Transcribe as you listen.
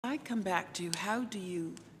I come back to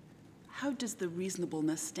how does the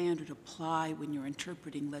reasonableness standard apply when you're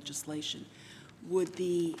interpreting legislation? Would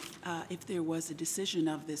if there was a decision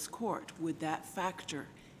of this court, would that factor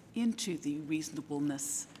into the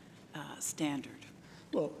reasonableness standard?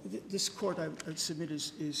 Well, this court, I would submit,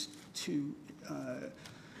 is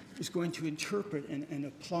going to interpret and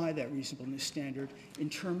apply that reasonableness standard in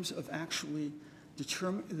terms of actually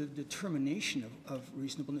the determination of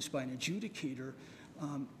reasonableness by an adjudicator.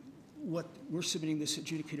 What we're submitting this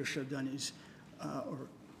adjudicator should have done is, or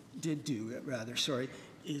did do, rather, sorry,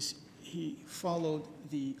 is he followed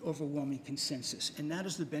the overwhelming consensus. And that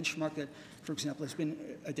is the benchmark that, for example, has been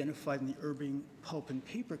identified in the Irving pulp and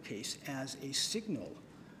paper case as a signal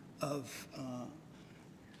of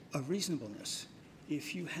reasonableness.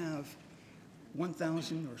 If you have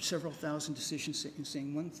 1,000 or several thousand decisions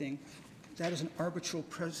saying one thing, that is an arbitral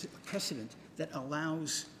precedent that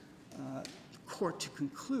allows the court to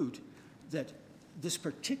conclude that this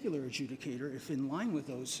particular adjudicator, if in line with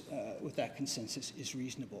those with that consensus, is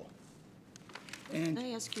reasonable. And can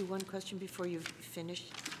I ask you one question before you finish?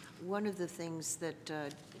 One of the things that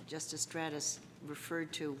Justice Stratus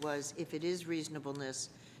referred to was, if it is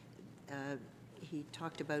reasonableness, he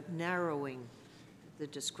talked about narrowing the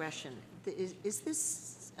discretion. Is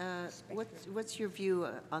this, what's your view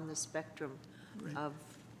on the spectrum of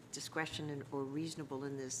discretion or reasonable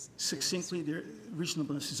in this? Succinctly,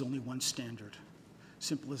 reasonableness is only one standard.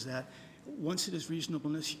 Simple as that. Once it is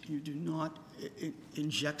reasonableness, you do not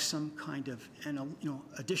inject some kind of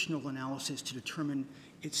additional analysis to determine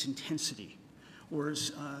its intensity.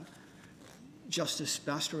 Whereas Justice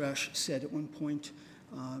Bastarash said at one point,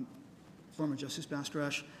 former Justice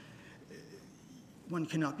Bastarash, one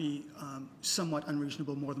cannot be somewhat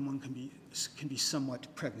unreasonable more than one can be somewhat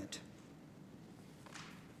pregnant.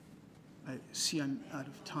 I see I'm out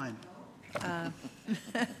of time.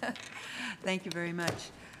 Thank you very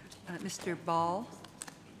much. Mr. Ball.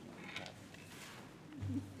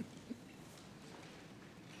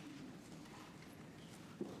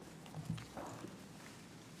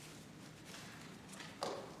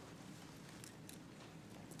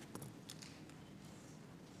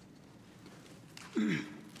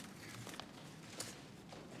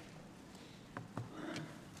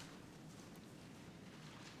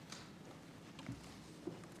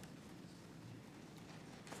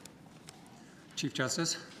 Chief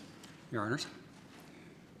Justice, Your Honors.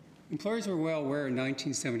 Employers were well aware in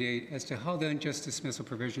 1978 as to how the unjust dismissal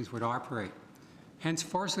provisions would operate, hence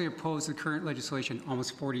forcefully opposed the current legislation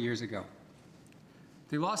almost 40 years ago.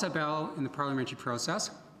 They lost that battle in the parliamentary process,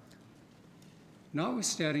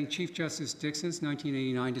 notwithstanding Chief Justice Dixon's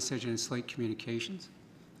 1989 decision in Slate Communications,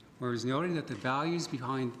 where it was noted that the values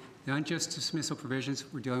behind the unjust dismissal provisions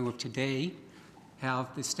we're dealing with today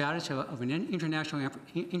have the status of an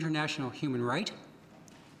international human right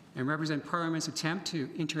and represent Parliament's attempt to,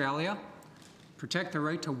 inter alia, protect the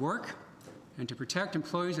right to work and to protect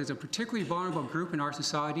employees as a particularly vulnerable group in our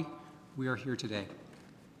society. We are here today.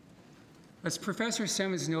 As Professor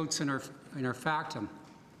Simmons notes in our factum,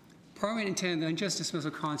 Parliament intended the unjust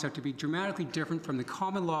dismissal concept to be dramatically different from the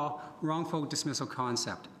common law wrongful dismissal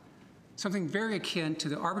concept, something very akin to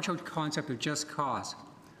the arbitrary concept of just cause,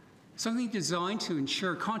 something designed to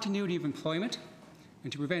ensure continuity of employment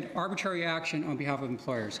and to prevent arbitrary action on behalf of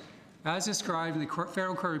employers, as described in the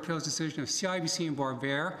Federal Court of Appeals decision of CIBC and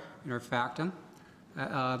Barbera in our factum,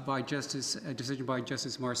 a decision by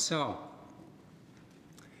Justice Marceau.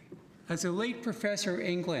 As a late professor of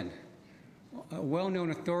England, a well-known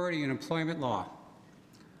authority in employment law,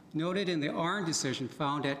 noted in the Arn decision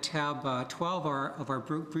found at tab 12 of our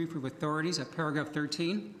brief of authorities at paragraph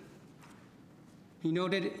 13, he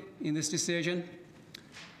noted in this decision,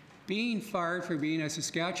 being fired for being a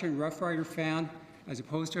Saskatchewan Rough Rider fan as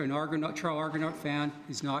opposed to an Toronto Argonaut fan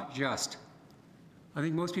is not just. I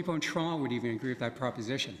think most people in Toronto would even agree with that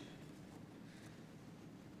proposition.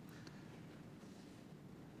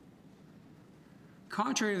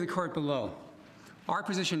 Contrary to the court below, our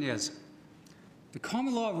position is the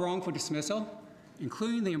common law of wrongful dismissal,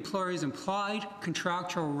 including the employer's implied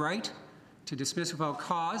contractual right to dismiss without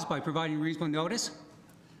cause by providing reasonable notice,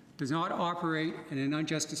 does not operate in an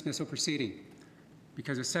unjust dismissal proceeding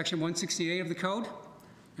because of Section 168 of the Code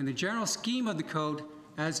and the general scheme of the Code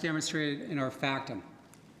as demonstrated in our factum.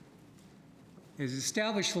 It is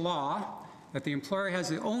established law that the employer has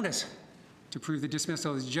the onus to prove the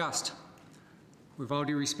dismissal is just. With all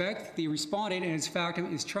due respect, the respondent in his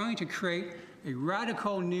factum is trying to create a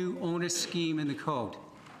radical new onus scheme in the Code.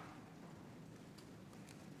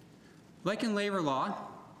 Like in labor law,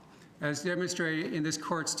 as demonstrated in this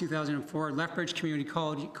court's 2004 Lethbridge Community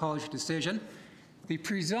College decision, the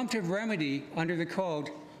presumptive remedy under the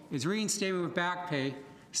code is reinstatement of back pay,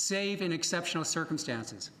 save in exceptional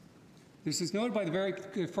circumstances. This is noted by the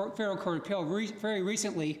Federal Court of Appeal very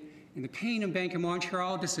recently in the Payne and Bank of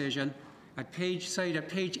Montreal decision cited at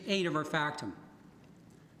page 8 of our factum.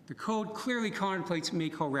 The code clearly contemplates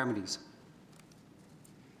MACO remedies.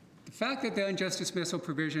 The fact that the unjust dismissal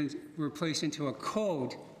provisions were placed into a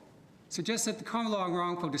code suggests that the common law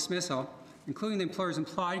wrongful dismissal, including the employer's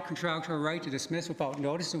implied contractual right to dismiss without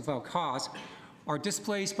notice and without cause, are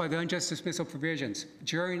displaced by the unjust dismissal provisions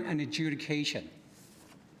during an adjudication.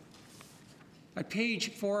 At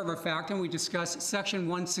page 4 of our factum, we discuss section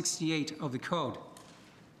 168 of the code.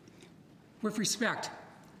 With respect,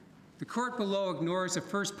 the court below ignores the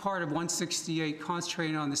first part of 168,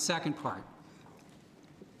 concentrating on the second part.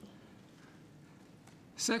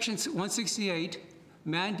 Section 168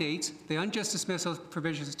 mandates the unjust dismissal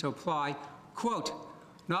provisions to apply, quote,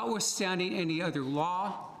 notwithstanding any other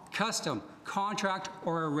law, custom, contract,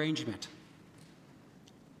 or arrangement.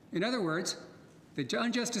 In other words, the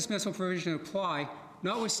unjust dismissal provision apply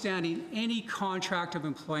notwithstanding any contract of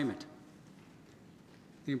employment.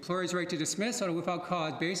 The employer's right to dismiss on a without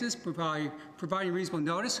cause basis, providing reasonable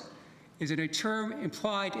notice, is a term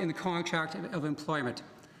implied in the contract of employment,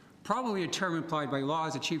 probably a term implied by law,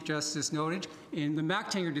 as the Chief Justice noted in the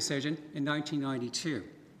Mactinger decision in 1992.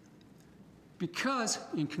 Because,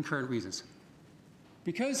 in concurrent reasons,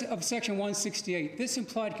 because of section 168, this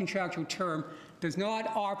implied contractual term does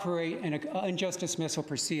not operate in an unjust dismissal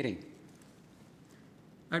proceeding.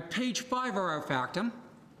 At page 5 of our factum,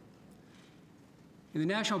 in the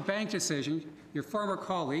National Bank decision, your former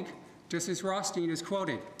colleague, Justice Rothstein, is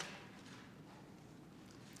quoted.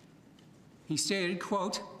 He stated,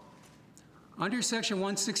 quote, under section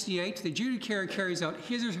 168, the adjudicator carries out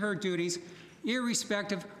his or her duties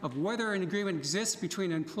irrespective of whether an agreement exists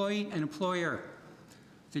between an employee and employer.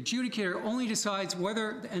 The adjudicator only decides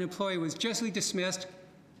whether an employee was justly dismissed,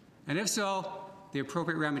 and if so, the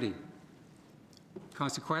appropriate remedy.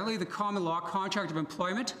 Consequently, the common law contract of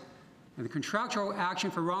employment and the contractual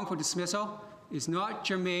action for wrongful dismissal is not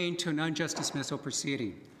germane to an unjust dismissal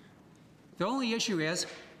proceeding. The only issue is,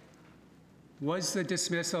 was the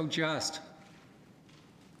dismissal just?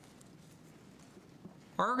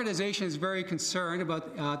 Our organization is very concerned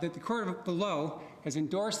about that the court below has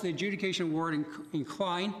endorsed the adjudication award in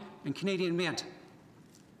Klein and Canadian Mint.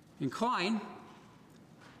 In Klein,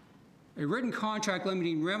 a written contract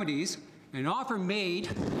limiting remedies and an offer made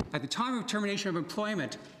at the time of termination of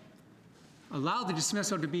employment allowed the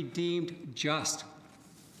dismissal to be deemed just.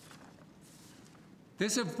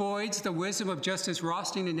 This avoids the wisdom of Justice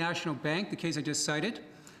Rothstein in National Bank, the case I just cited,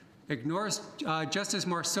 ignores Justice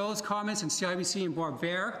Marceau's comments in CIBC and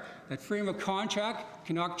Boisvert that freedom of contract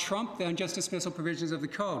cannot trump the unjust dismissal provisions of the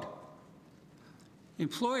code.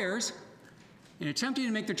 Employers, in attempting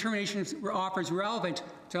to make their termination offers relevant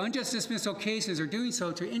to unjust dismissal cases, are doing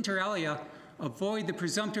so to inter alia avoid the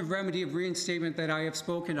presumptive remedy of reinstatement that I have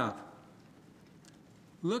spoken of.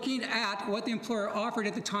 Looking at what the employer offered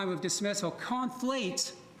at the time of dismissal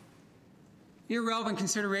conflates irrelevant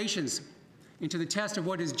considerations into the test of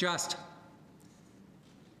what is just.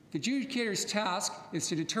 The adjudicator's task is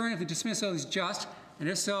to determine if the dismissal is just, and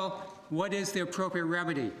if so, what is the appropriate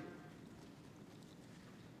remedy.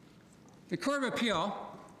 The Court of Appeal,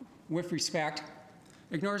 with respect,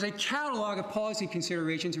 ignores a catalog of policy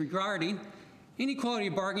considerations regarding inequality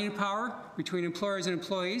of bargaining power between employers and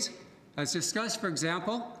employees, as discussed, for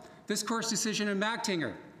example, this Court's decision in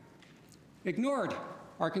Mactinger. Ignored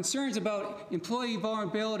are concerns about employee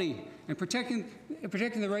vulnerability and protecting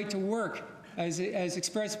the right to work, as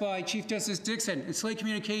expressed by Chief Justice Dixon in Slate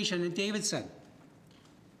Communication and Davidson.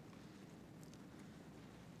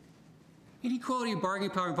 Inequality of bargaining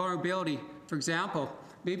power and vulnerability, for example,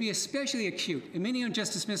 may be especially acute in many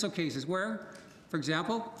unjust dismissal cases where, for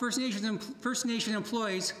example, First Nation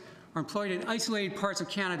employees are employed in isolated parts of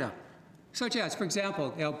Canada, such as, for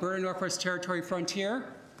example, the Alberta Northwest Territory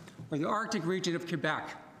frontier or the Arctic region of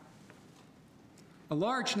Quebec. A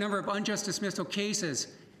large number of unjust dismissal cases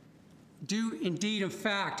do indeed, in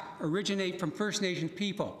fact, originate from First Nation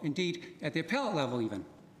people, indeed, at the appellate level even.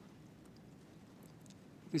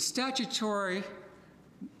 The statutory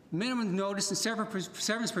minimum notice and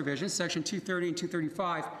severance provisions, section 230 and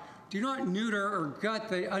 235, do not neuter or gut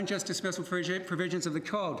the unjust dismissal provisions of the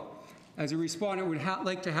code, as a respondent would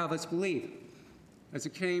like to have us believe. As the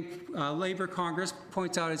Canadian Labour Congress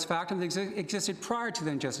points out as factum, that existed prior to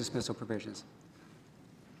the unjust dismissal provisions.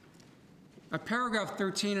 At paragraph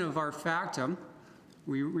 13 of our factum,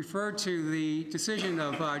 we refer to the decision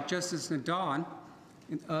of Justice Nadon,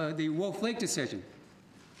 the Wolf Lake decision.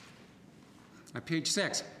 At page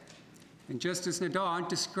 6, and Justice Nadon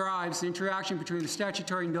describes the interaction between the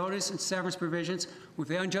statutory notice and severance provisions with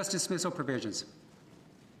the unjust dismissal provisions.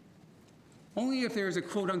 Only if there is a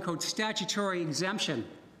quote-unquote statutory exemption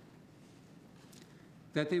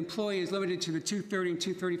that the employee is limited to the 230 and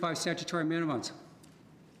 235 statutory minimums.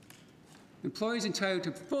 The employee is entitled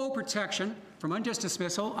to full protection from unjust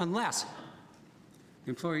dismissal unless the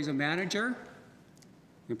employee is a manager,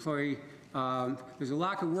 the employee, there's a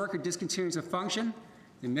lack of work or discontinuance of function,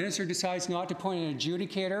 the minister decides not to appoint an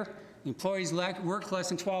adjudicator, the employee's worked less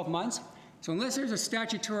than 12 months. So unless there's a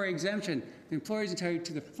statutory exemption, the employee is entitled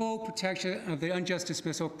to the full protection of the unjust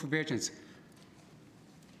dismissal provisions.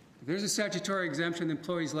 If there's a statutory exemption, the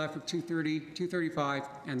employee is left with 230, 235,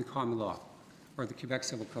 and the common law, or the Quebec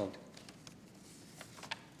Civil Code.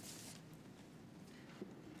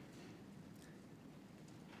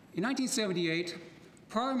 In 1978,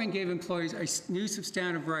 Parliament gave employees a new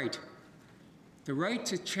substantive right, the right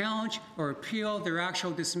to challenge or appeal their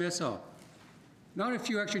actual dismissal. Not a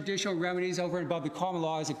few extrajudicial remedies over and above the common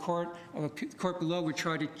law as a court below would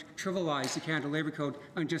try to trivialize the Canada Labour Code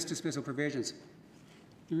unjust dismissal provisions.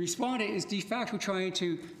 The respondent is de facto trying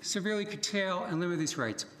to severely curtail and limit these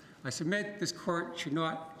rights. I submit this court should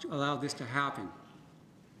not allow this to happen.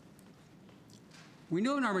 We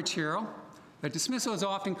know in our material that dismissal is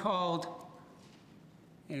often called,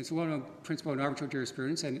 and it's one of the principal in arbitral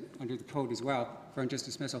jurisprudence and under the code as well for unjust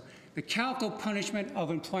dismissal, the capital punishment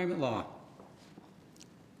of employment law.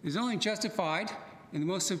 It is only justified in the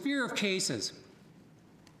most severe of cases.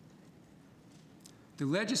 The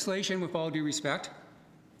legislation, with all due respect,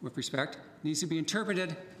 needs to be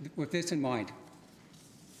interpreted with this in mind.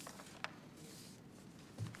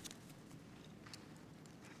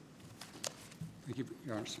 Thank you,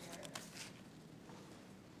 Your Honor.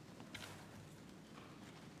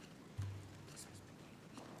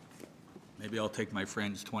 Maybe I'll take my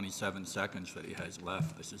friend's 27 seconds that he has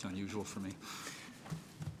left. This is unusual for me.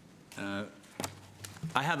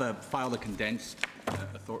 I have filed a condensed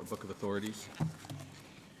book of authorities.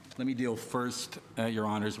 Let me deal first, Your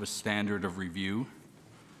Honors, with standard of review.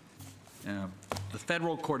 The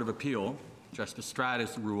Federal Court of Appeal, Justice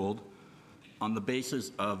Stratus, ruled on the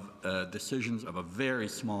basis of decisions of a very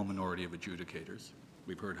small minority of adjudicators.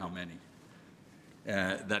 We've heard how many.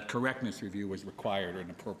 That correctness review was required and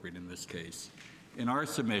appropriate in this case. In our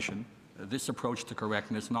submission, this approach to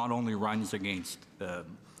correctness not only runs against the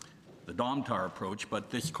Domtar approach, but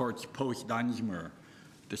this court's post-Dunsmuir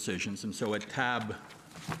decisions. And so at tab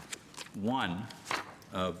 1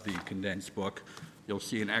 of the condensed book, you'll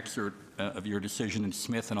see an excerpt of your decision in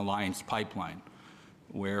Smith and Alliance Pipeline,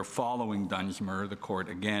 where following Dunsmuir,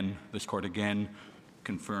 this court again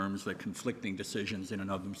confirms that conflicting decisions in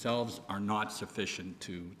and of themselves are not sufficient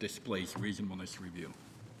to displace reasonableness review.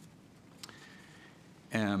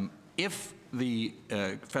 If the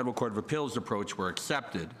Federal Court of Appeals approach were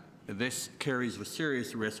accepted, this carries the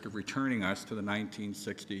serious risk of returning us to the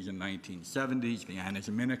 1960s and 1970s, the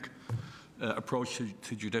anasemic approach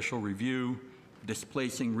to judicial review,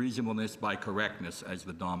 displacing reasonableness by correctness as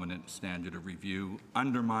the dominant standard of review,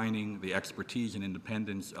 undermining the expertise and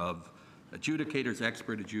independence of adjudicators,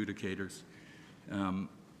 expert adjudicators.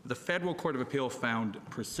 The Federal Court of Appeal found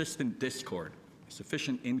persistent discord,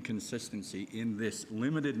 sufficient inconsistency in this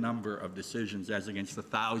limited number of decisions as against the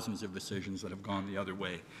thousands of decisions that have gone the other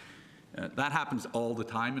way. That happens all the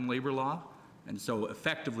time in labor law, and so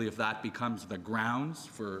effectively if that becomes the grounds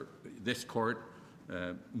for this court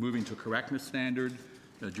moving to a correctness standard,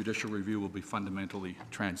 judicial review will be fundamentally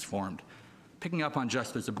transformed. Picking up on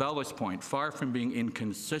Justice Isabella's point, far from being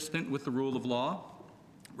inconsistent with the rule of law,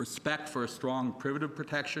 respect for strong privative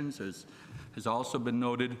protections has also been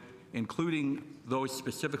noted, including those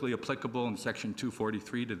specifically applicable in Section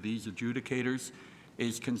 243 to these adjudicators,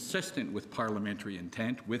 is consistent with parliamentary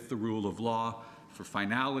intent, with the rule of law for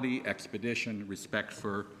finality, expedition, respect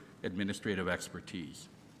for administrative expertise.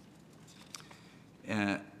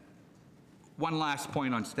 One last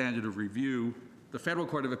point on standard of review. The Federal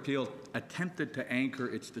Court of Appeal attempted to anchor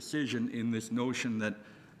its decision in this notion that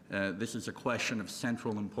this is a question of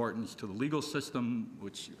central importance to the legal system,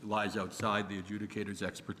 which lies outside the adjudicator's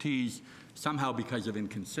expertise, somehow because of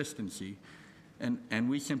inconsistency. And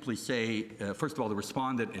we simply say, first of all, the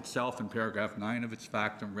respondent itself in paragraph 9 of its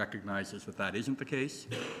factum recognizes that that isn't the case.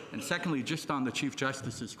 And secondly, just on the Chief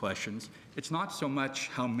Justice's questions, it's not so much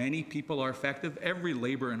how many people are effective. Every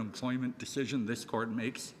labor and employment decision this court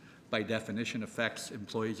makes, by definition, affects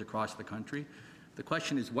employees across the country. The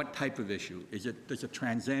question is what type of issue? Does it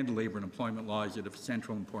transcend labor and employment law? Is it of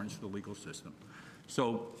central importance to the legal system?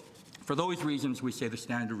 So for those reasons, we say the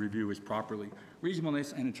standard review is properly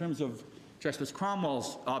reasonableness. And in terms of Justice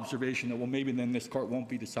Cromwell's observation that, well, maybe then this court won't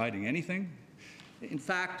be deciding anything. In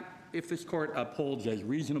fact, if this court upholds as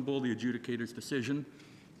reasonable the adjudicator's decision,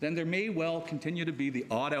 then there may well continue to be the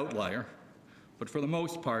odd outlier, but for the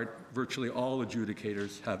most part, virtually all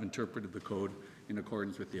adjudicators have interpreted the code in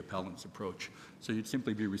accordance with the appellant's approach. So you'd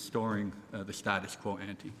simply be restoring the status quo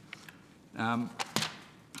ante.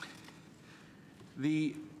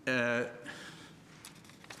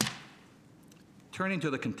 Turning to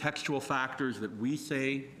the contextual factors that we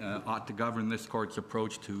say ought to govern this court's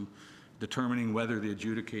approach to determining whether the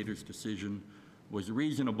adjudicator's decision was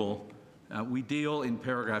reasonable, we deal in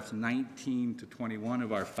paragraphs 19 to 21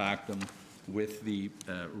 of our factum with the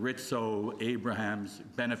Rizzo-Abrahams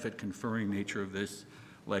benefit-conferring nature of this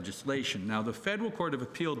legislation. Now, the Federal Court of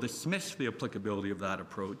Appeal dismissed the applicability of that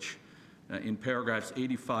approach in paragraphs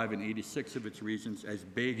 85 and 86 of its reasons as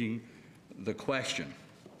begging the question,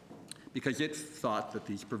 because it thought that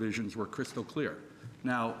these provisions were crystal clear.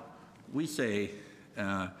 Now, we say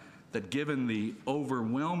that given the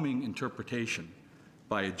overwhelming interpretation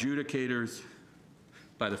by adjudicators,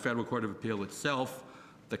 by the Federal Court of Appeal itself,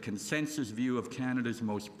 the consensus view of Canada's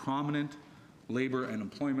most prominent labor and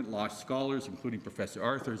employment law scholars, including Professor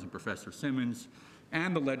Arthurs and Professor Simmons,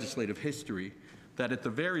 and the legislative history, that at the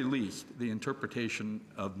very least, the interpretation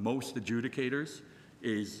of most adjudicators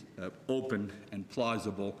is open and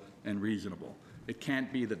plausible and reasonable. It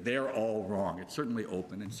can't be that they're all wrong. It's certainly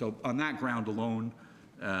open. And so on that ground alone,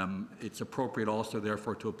 it's appropriate also,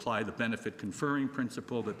 therefore, to apply the benefit conferring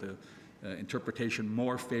principle, that the interpretation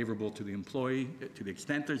more favorable to the employee, to the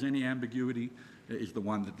extent there's any ambiguity, is the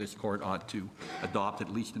one that this court ought to adopt,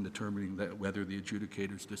 at least in determining whether the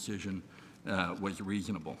adjudicator's decision was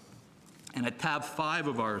reasonable. And at tab 5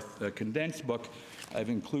 of our condensed book, I've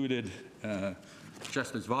included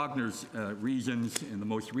Justice Wagner's reasons in the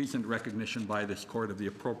most recent recognition by this court of the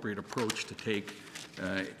appropriate approach to take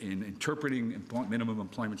in interpreting minimum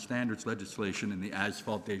employment standards legislation in the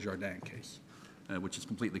Asphalt Desjardins case, which is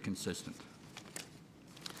completely consistent.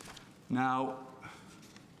 Now,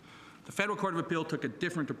 the Federal Court of Appeal took a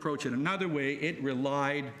different approach in another way. It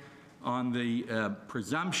relied on the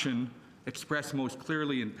presumption expressed most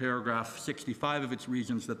clearly in paragraph 65 of its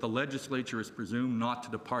reasons that the legislature is presumed not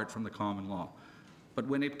to depart from the common law. But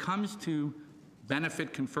when it comes to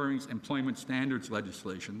benefit conferring employment standards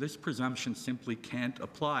legislation, this presumption simply can't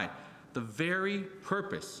apply. The very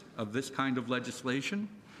purpose of this kind of legislation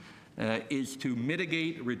is to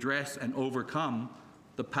mitigate, redress, and overcome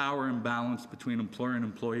the power imbalance between employer and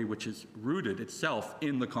employee, which is rooted itself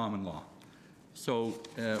in the common law. So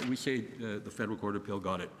we say the Federal Court of Appeal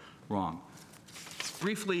got it wrong.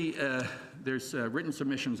 Briefly, there's written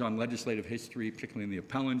submissions on legislative history, particularly in the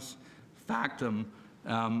appellant's factum.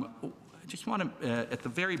 I just want to, at the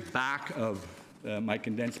very back of my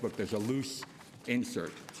condensed book, there's a loose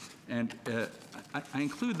insert. And I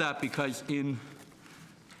include that because in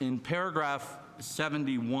paragraph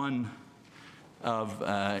 71 of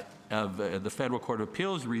the Federal Court of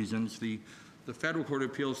Appeal's reasons, the Federal Court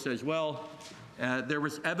of Appeal says, well, there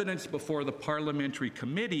was evidence before the parliamentary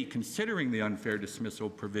committee considering the unfair dismissal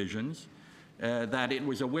provisions that it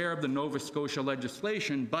was aware of the Nova Scotia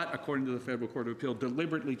legislation, but according to the Federal Court of Appeal,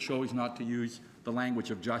 deliberately chose not to use the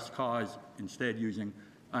language of just cause, instead using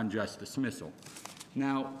unjust dismissal.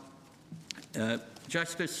 Now,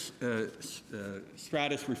 Justice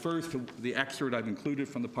Stratis refers to the excerpt I've included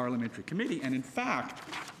from the parliamentary committee, and in fact,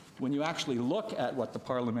 when you actually look at what the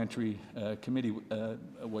parliamentary committee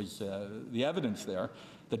was, the evidence there,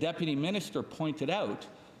 the deputy minister pointed out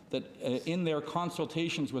that in their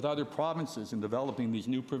consultations with other provinces in developing these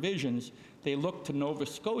new provisions, they looked to Nova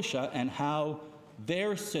Scotia and how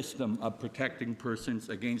their system of protecting persons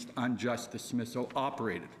against unjust dismissal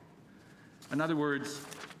operated. In other words,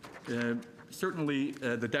 certainly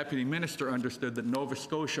the deputy minister understood that Nova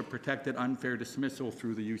Scotia protected unfair dismissal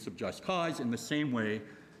through the use of just cause in the same way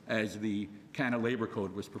as the Canada Labour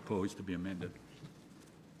Code was proposed to be amended.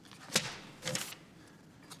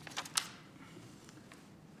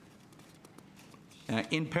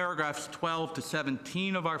 In paragraphs 12 to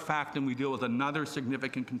 17 of our factum, we deal with another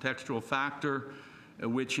significant contextual factor,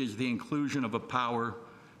 which is the inclusion of a power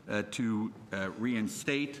to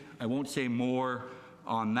reinstate. I won't say more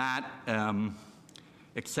on that,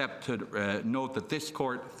 except to note that this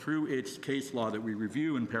court, through its case law that we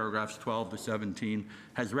review in paragraphs 12 to 17,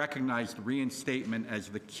 has recognized reinstatement as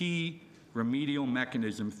the key remedial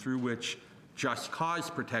mechanism through which just cause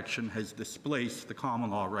protection has displaced the common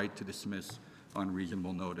law right to dismiss on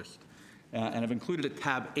reasonable notice. And I've included at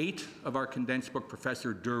tab 8 of our condensed book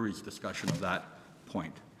Professor Dury's discussion of that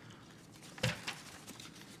point.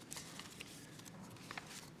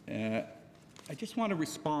 I just want to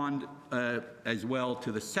respond as well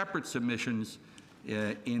to the separate submissions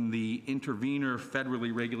in the Intervenor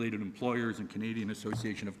Federally Regulated Employers and Canadian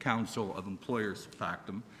Association of Council of Employers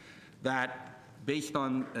factum, that based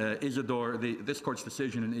on this court's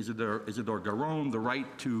decision in Isidore Garon, the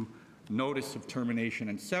right to notice of termination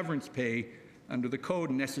and severance pay under the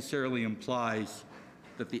code necessarily implies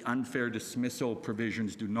that the unfair dismissal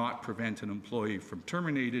provisions do not prevent an employer from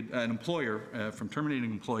terminating an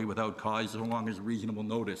employee without cause, so long as reasonable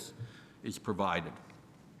notice is provided.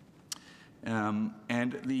 And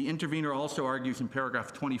the intervener also argues in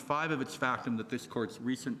paragraph 25 of its factum that this court's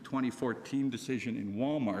recent 2014 decision in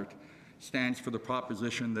Walmart stands for the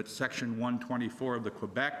proposition that Section 124 of the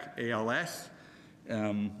Quebec ALS,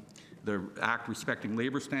 the Act respecting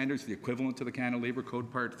labor standards, the equivalent to the Canada Labor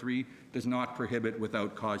Code Part 3, does not prohibit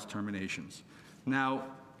without cause terminations. Now,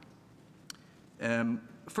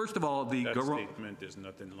 first of all, that statement is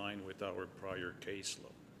not in line with our prior case law.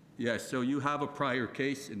 Yes, so you have a prior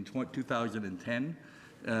case in 2010,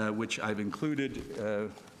 which I've included,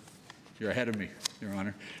 you're ahead of me, Your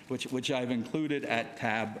Honor, which I've included at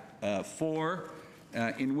tab 4,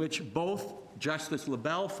 in which both Justice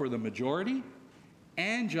LaBelle for the majority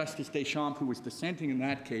and Justice Deschamps, who was dissenting in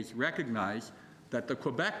that case, recognized that the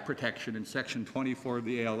Quebec protection in Section 24 of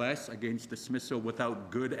the ALS against dismissal without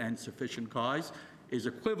good and sufficient cause is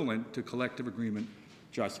equivalent to collective agreement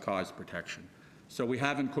just cause protection. So we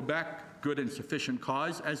have in Quebec good and sufficient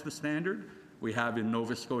cause as the standard. We have in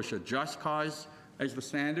Nova Scotia just cause as the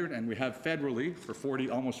standard, and we have federally for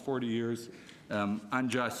almost 40 years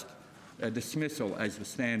unjust dismissal as the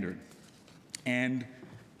standard. And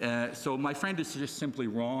so my friend is just simply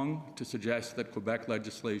wrong to suggest that Quebec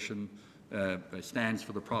legislation stands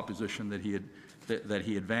for the proposition that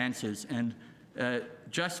he advances. And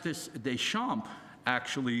Justice Deschamps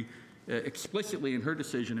actually explicitly in her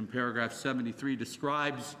decision in paragraph 73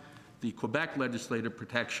 describes the Quebec legislative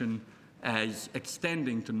protection as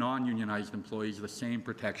extending to non-unionized employees the same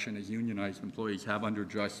protection as unionized employees have under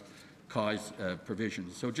just cause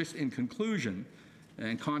provisions. So just in conclusion,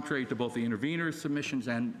 and contrary to both the intervener's submissions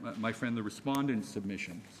and my friend the respondent's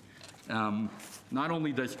submissions, not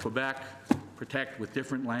only does Quebec protect with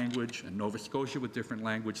different language and Nova Scotia with different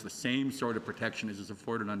language the same sort of protection as is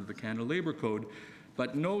afforded under the Canada Labor Code,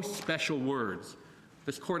 but no special words.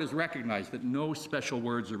 This court has recognized that no special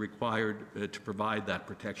words are required to provide that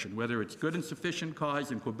protection, whether it's good and sufficient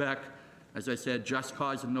cause in Quebec, as I said, just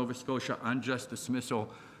cause in Nova Scotia, unjust dismissal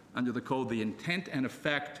under the code. The intent and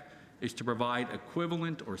effect is to provide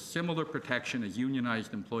equivalent or similar protection as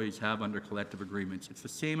unionized employees have under collective agreements. It's the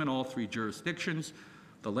same in all three jurisdictions.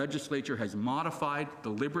 The legislature has modified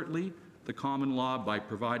deliberately the common law by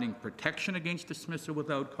providing protection against dismissal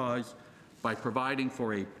without cause, by providing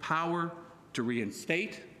for a power to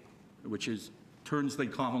reinstate, which turns the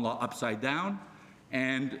common law upside down,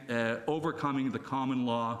 and overcoming the common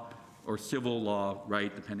law or civil law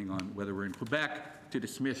right, depending on whether we're in Quebec, to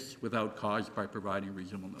dismiss without cause by providing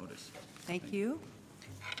reasonable notice. Thank you.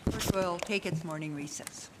 Court will take its morning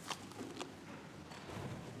recess.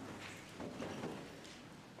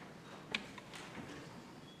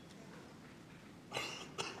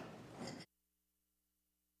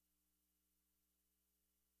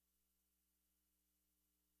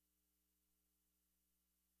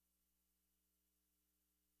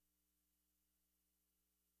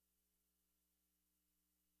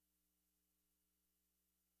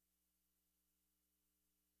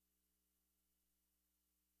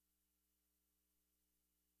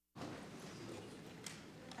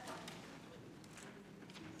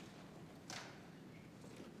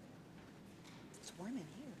 It's warm in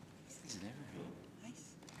here. It's never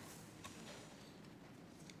nice.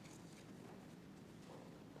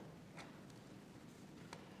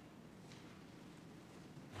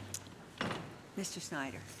 Mr.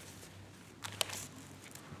 Snyder.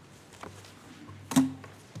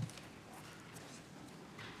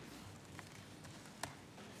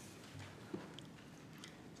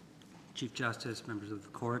 Chief Justice, members of the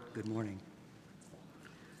court, good morning.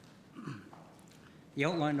 The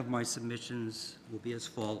outline of my submissions will be as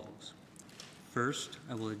follows. First,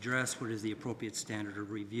 I will address what is the appropriate standard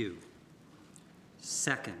of review.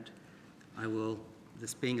 Second,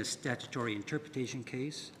 this being a statutory interpretation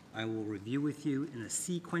case, I will review with you in a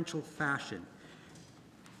sequential fashion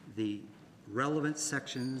the relevant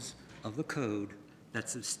sections of the code that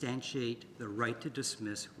substantiate the right to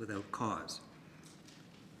dismiss without cause.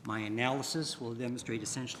 My analysis will demonstrate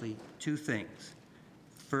essentially two things.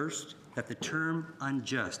 First, that the term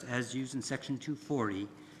unjust, as used in Section 240,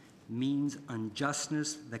 means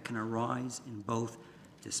unjustness that can arise in both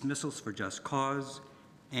dismissals for just cause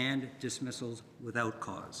and dismissals without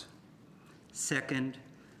cause. Second,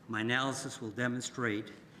 my analysis will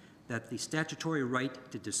demonstrate that the statutory right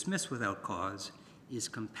to dismiss without cause is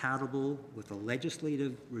compatible with a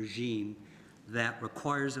legislative regime that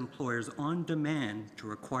requires employers on demand to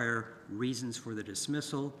require reasons for the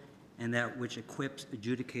dismissal, and that which equips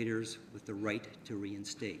adjudicators with the right to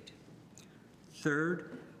reinstate.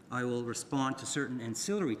 Third, I will respond to certain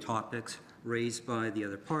ancillary topics raised by the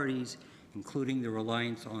other parties, including the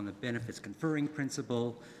reliance on the benefits conferring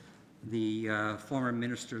principle, the former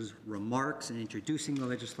minister's remarks in introducing the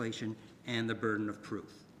legislation, and the burden of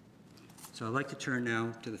proof. So I'd like to turn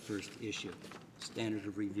now to the first issue, standard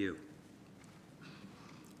of review.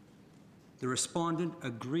 The respondent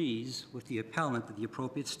agrees with the appellant that the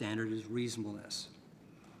appropriate standard is reasonableness.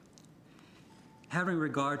 Having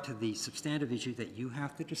regard to the substantive issue that you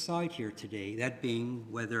have to decide here today, that being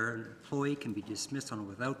whether an employee can be dismissed on a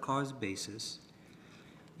without cause basis,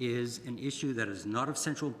 is an issue that is not of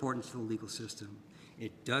central importance to the legal system.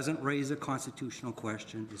 It doesn't raise a constitutional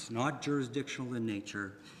question. It's not jurisdictional in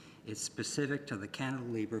nature. It's specific to the Canada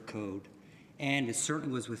Labour Code, and it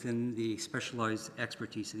certainly was within the specialized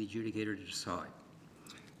expertise of the adjudicator to decide.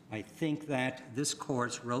 I think that this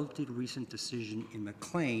court's relatively recent decision in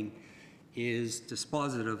McLean is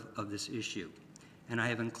dispositive of this issue, and I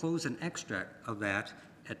have enclosed an extract of that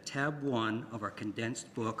at tab 1 of our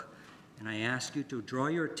condensed book, and I ask you to draw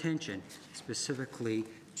your attention specifically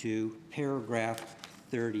to paragraph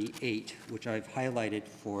 38, which I've highlighted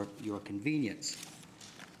for your convenience.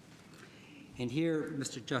 And here,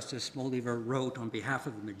 Mr. Justice Moldaver wrote on behalf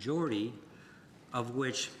of the majority, of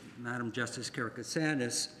which Madam Justice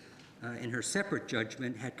Karakatsanis, in her separate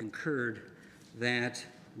judgment, had concurred that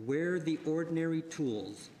where the ordinary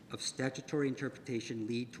tools of statutory interpretation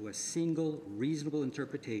lead to a single reasonable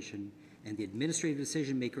interpretation and the administrative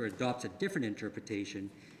decision maker adopts a different interpretation,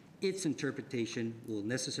 its interpretation will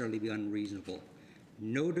necessarily be unreasonable.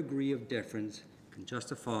 No degree of deference can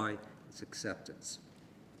justify its acceptance.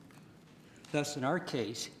 Thus, in our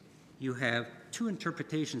case, you have two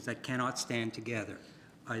interpretations that cannot stand together.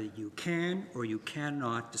 Either you can or you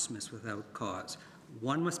cannot dismiss without cause.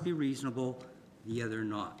 One must be reasonable, the other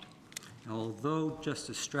not. Now, although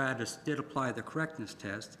Justice Stratus did apply the correctness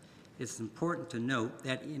test, it's important to note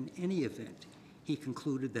that in any event, he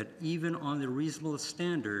concluded that even on the reasonableness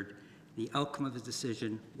standard, the outcome of his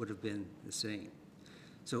decision would have been the same.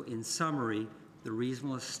 So in summary, the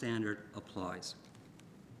reasonableness standard applies.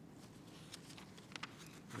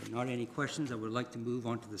 If there are not any questions, I would like to move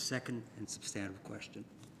on to the second and substantive question.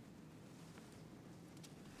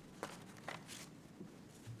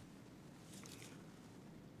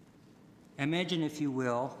 Imagine, if you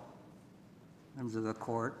will, members of the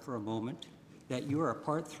court, for a moment, that you are a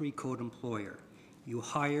Part 3 code employer. You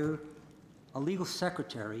hire a legal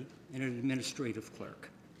secretary and an administrative clerk.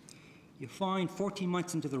 You find 14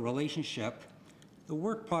 months into the relationship, the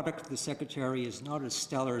work product of the secretary is not as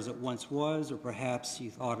stellar as it once was, or perhaps you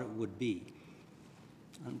thought it would be.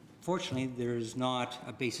 Unfortunately, there is not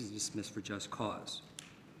a basis to dismiss for just cause.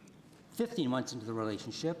 15 months into the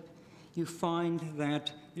relationship, you find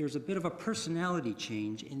that there's a bit of a personality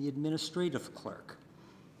change in the administrative clerk.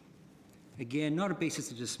 Again, not a basis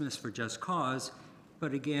to dismiss for just cause,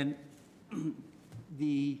 but again,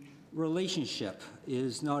 the relationship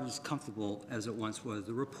is not as comfortable as it once was.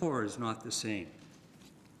 The rapport is not the same.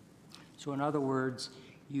 So in other words,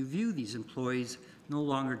 you view these employees no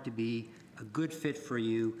longer to be a good fit for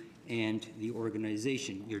you and the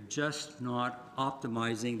organization. You're just not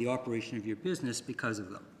optimizing the operation of your business because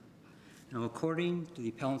of them. Now, according to the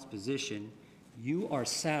appellant's position, you are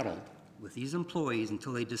saddled with these employees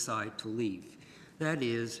until they decide to leave. That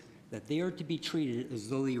is, that they are to be treated as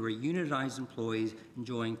though they were unionized employees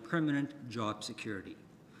enjoying permanent job security.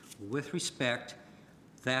 With respect,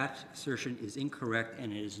 that assertion is incorrect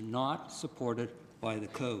and it is not supported by the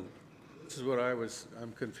code. This is what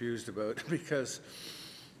I'm confused about, because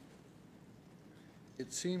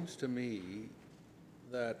it seems to me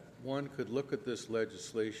that one could look at this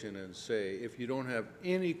legislation and say, if you don't have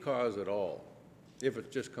any cause at all, if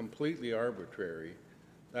it's just completely arbitrary,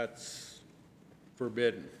 that's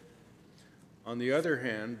forbidden. On the other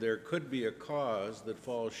hand, there could be a cause that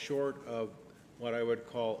falls short of what I would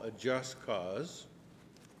call a just cause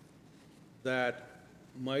that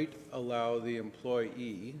might allow the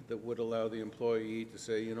employee, that would allow the employee to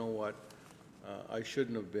say, you know what, I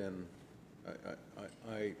shouldn't have been,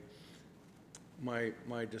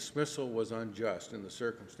 my dismissal was unjust in the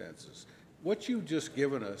circumstances. What you've just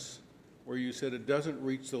given us, where you said it doesn't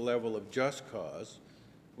reach the level of just cause,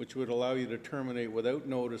 which would allow you to terminate without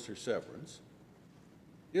notice or severance,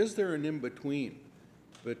 is there an in-between?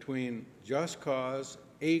 between just cause,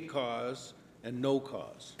 a cause, and no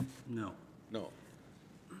cause? No. No.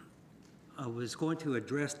 I was going to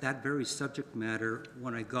address that very subject matter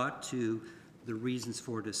when I got to the reasons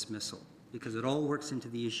for dismissal, because it all works into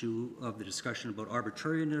the issue of the discussion about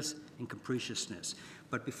arbitrariness and capriciousness.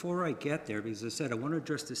 But before I get there, because as I said, I want to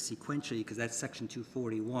address this sequentially because that's Section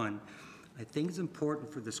 241, I think it's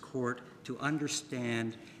important for this court to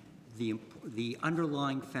understand the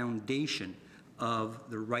underlying foundation of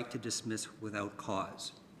the right to dismiss without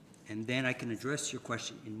cause. And then I can address your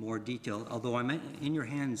question in more detail, although I'm in your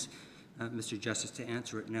hands, Mr. Justice, to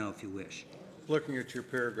answer it now if you wish. Looking at your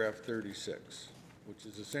paragraph 36, which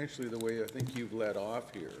is essentially the way I think you've led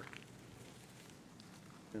off here.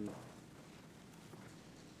 And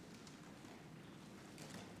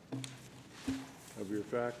of your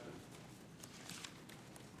factum.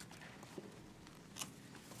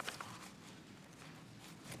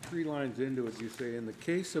 3 lines into it, you say, in the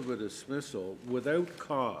case of a dismissal without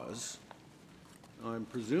cause, I'm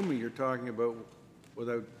presuming you're talking about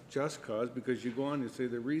without just cause, because you go on to say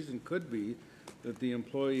the reason could be that the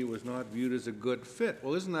employee was not viewed as a good fit.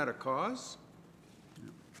 Well, isn't that a cause?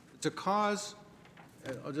 It's a cause.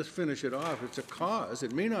 I'll just finish it off. It's a cause.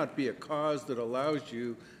 It may not be a cause that allows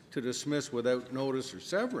you to dismiss without notice or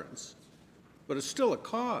severance, but it's still a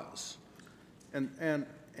cause.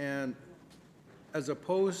 And as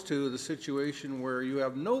opposed to the situation where you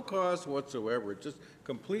have no cause whatsoever, it's just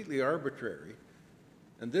completely arbitrary.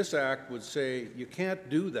 And this act would say you can't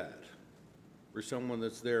do that for someone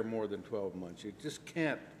that's there more than 12 months. You just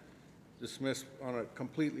can't dismiss on a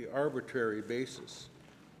completely arbitrary basis.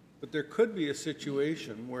 But there could be a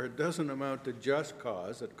situation where it doesn't amount to just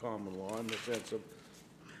cause at common law in the sense of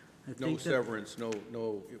no severance,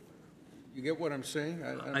 no, you get what I'm saying?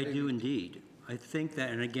 I do indeed. I think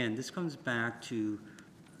that, and again, this comes back to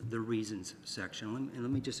the reasons section. And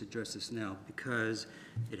let me just address this now, because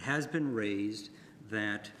it has been raised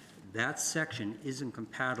that that section isn't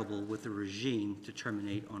compatible with the regime to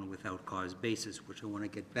terminate on a without cause basis, which I want to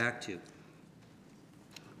get back to.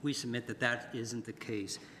 We submit that that isn't the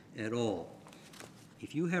case at all.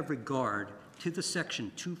 If you have regard to the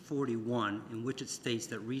section 241 in which it states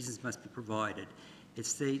that reasons must be provided, it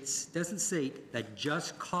doesn't state that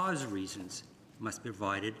just cause reasons must be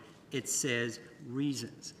provided, it says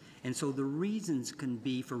reasons. And so the reasons can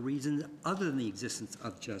be for reasons other than the existence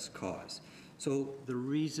of just cause. So the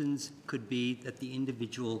reasons could be that the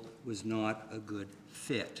individual was not a good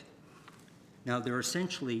fit. Now, there are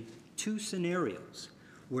essentially 2 scenarios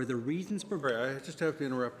where the reasons I just have to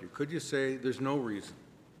interrupt you. Could you say there's no reason?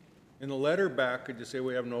 In the letter back, could you say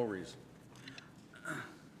we have no reason?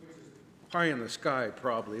 Pie in the sky,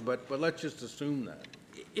 probably, but let's just assume that.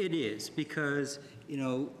 It is, because, you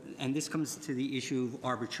know, and this comes to the issue of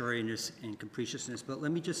arbitrariness and capriciousness, but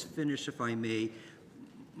let me just finish, if I may,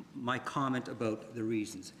 my comment about the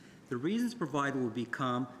reasons. The reasons provided will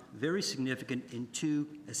become very significant in 2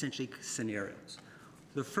 essentially scenarios.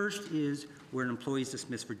 The first is where an employee is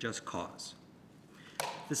dismissed for just cause.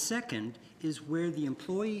 The second is where the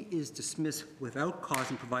employee is dismissed without cause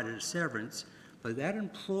and provided a severance, but that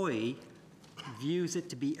employee views it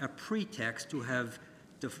to be a pretext to have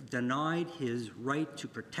denied his right to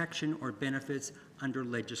protection or benefits under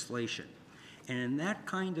legislation. And in that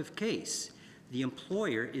kind of case, the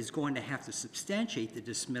employer is going to have to substantiate the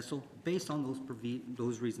dismissal based on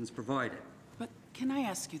those reasons provided. But can I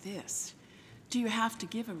ask you this? Do you have to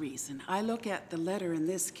give a reason? I look at the letter in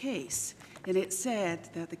this case, and it said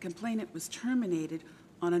that the complainant was terminated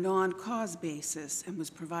on a non-cause basis and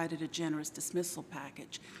was provided a generous dismissal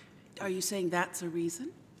package. Are you saying that's a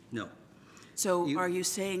reason? No. So are you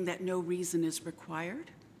saying that no reason is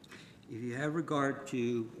required? If you have regard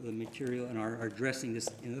to the material and are addressing this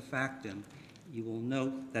in the factum, you will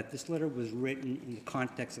note that this letter was written in the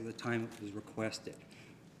context of the time it was requested.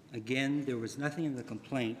 Again, there was nothing in the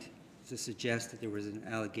complaint to suggest that there was an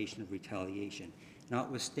allegation of retaliation.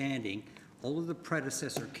 Notwithstanding, all of the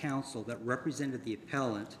predecessor counsel that represented the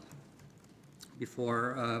appellant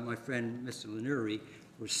before my friend Mr. Lenuri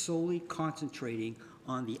were solely concentrating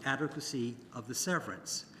on the adequacy of the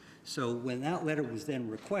severance. So when that letter was then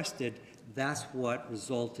requested, that's what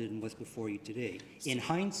resulted in what's before you today. In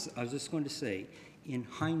hindsight, I was just going to say, in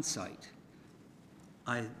hindsight,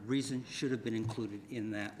 reason should have been included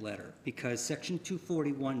in that letter, because Section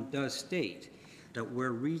 241 does state that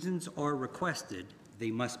where reasons are requested,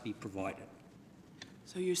 they must be provided.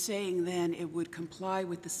 So you're saying then it would comply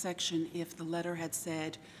with the section if the letter had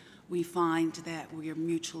said, we find that we are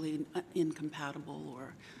mutually incompatible,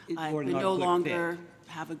 or we no longer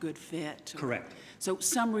have a good fit. Correct. So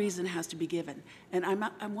some reason has to be given. And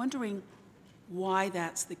I'm wondering, why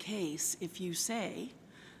that's the case if you say,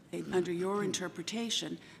 under your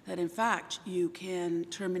interpretation, that in fact you can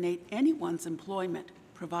terminate anyone's employment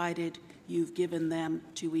provided you've given them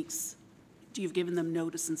 2 weeks, you've given them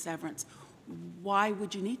notice and severance. Why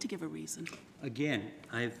would you need to give a reason? Again,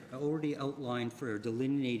 I've already outlined for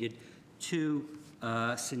delineated two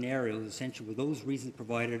scenarios, essentially, where those reasons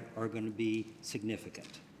provided are going to be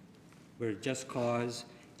significant, where just cause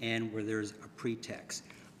and where there's a pretext.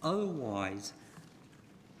 Otherwise,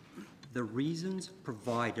 the reasons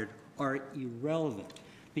provided are irrelevant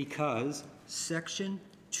because Section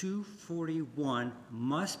 241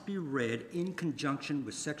 must be read in conjunction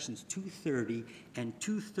with Sections 230 and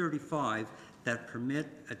 235 that permit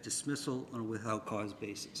a dismissal on a without cause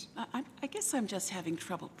basis. I guess I'm just having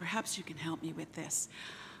trouble. Perhaps you can help me with this.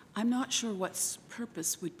 I'm not sure what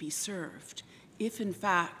purpose would be served if, in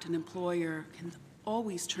fact, an employer can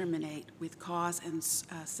always terminate with cause and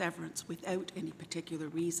severance without any particular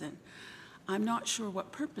reason. I'm not sure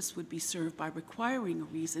what purpose would be served by requiring a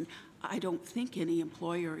reason. I don't think any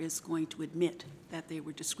employer is going to admit that they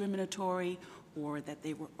were discriminatory or that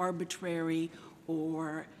they were arbitrary,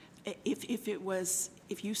 or if you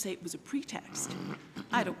say it was a pretext,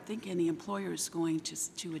 I don't think any employer is going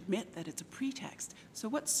to admit that it's a pretext. So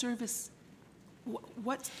what service,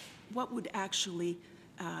 what would actually,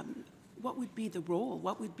 what would be the role,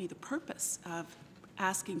 what would be the purpose of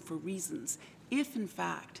asking for reasons if, in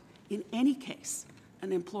fact, in any case,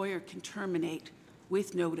 an employer can terminate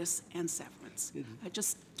with notice and severance?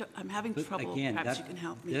 I'm having trouble. Again, perhaps you can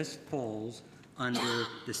help me. This falls under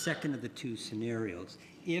the second of the two scenarios.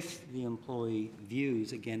 If the employee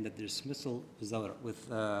views, again, that the dismissal was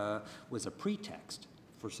a pretext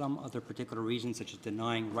for some other particular reason, such as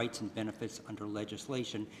denying rights and benefits under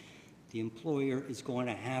legislation, the employer is going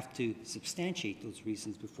to have to substantiate those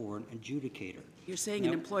reasons before an adjudicator. You're saying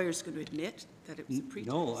an employer is going to admit that it was a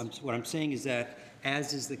pretext? No, what I'm saying is that,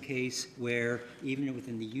 as is the case where, even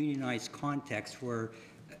within the unionized context, where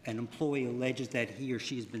an employee alleges that he or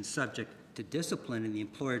she has been subject to discipline and the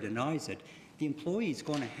employer denies it, the employee is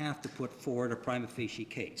going to have to put forward a prima facie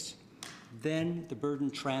case. Then the burden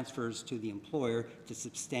transfers to the employer to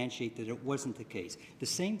substantiate that it wasn't the case. The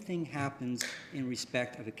same thing happens in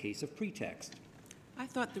respect of a case of pretext. I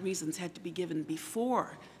thought the reasons had to be given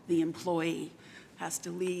before the employee has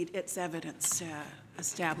to lead its evidence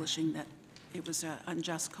establishing that it was an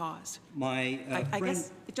unjust cause. I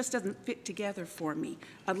guess it just doesn't fit together for me,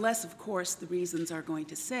 unless, of course, the reasons are going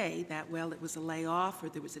to say that, well, it was a layoff, or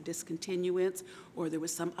there was a discontinuance, or there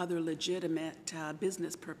was some other legitimate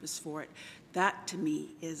business purpose for it. That, to me,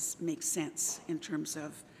 makes sense in terms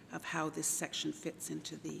of how this section fits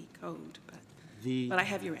into the code. But I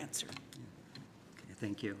have your answer. Okay,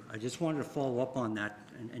 thank you. I just wanted to follow up on that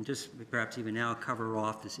and just perhaps even now cover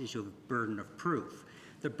off this issue of burden of proof.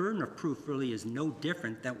 The burden of proof really is no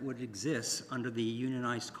different than what exists under the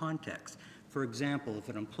unionized context. For example, if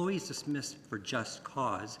an employee is dismissed for just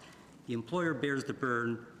cause, the employer bears the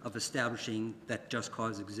burden of establishing that just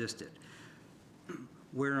cause existed.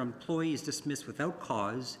 Where an employee is dismissed without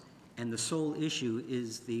cause, and the sole issue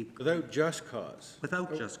is the... Without just cause.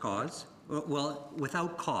 Without just cause. Well,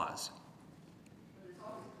 without cause.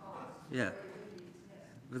 Yeah.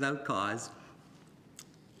 Without cause.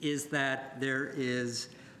 Is that there's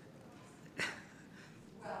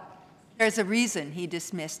a reason he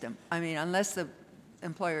dismissed him. I mean, unless the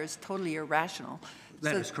employer is totally irrational.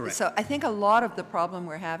 That is correct. So I think a lot of the problem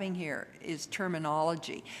we're having here is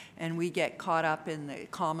terminology, and we get caught up in the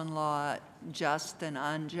common law, just and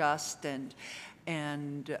unjust, and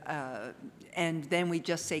then we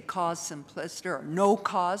just say cause simpliciter or no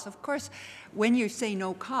cause. Of course, when you say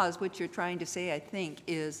no cause, what you're trying to say, I think,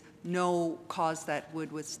 is no cause that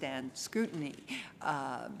would withstand scrutiny.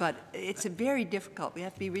 But it's very difficult. We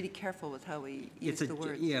have to be really careful with how we use the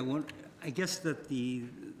words. Yeah, well, I guess that the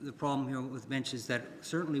problem here with bench is that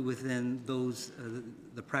certainly within those,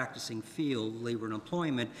 the practicing field, labor and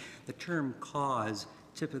employment, the term cause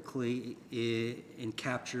typically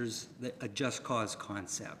captures a just cause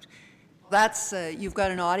concept. That's, you've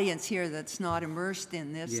got an audience here that's not immersed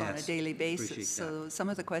in this on a Yes, daily basis. appreciate So some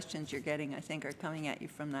of the questions you're getting, I think, are coming at you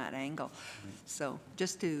from that angle. Right. So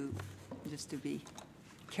just to be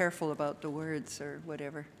careful about the words or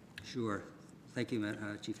whatever. Sure. Thank you,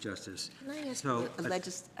 Chief Justice. Can I ask So,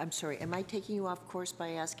 I'm sorry, am I taking you off course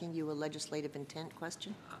by asking you a legislative intent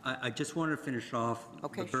question? I just want to finish off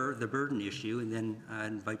Okay, the burden issue, and then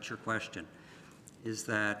invite your question, is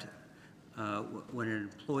that when an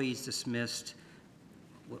employee is dismissed,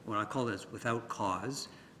 what I call this without cause,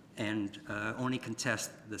 and only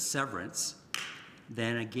contest the severance,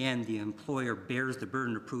 then again, the employer bears the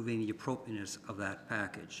burden of proving the appropriateness of that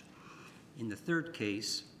package. In the third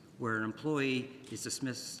case, where an employee is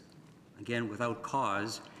dismissed, again, without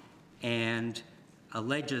cause, and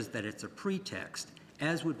alleges that it's a pretext,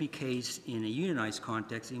 as would be case in a unionized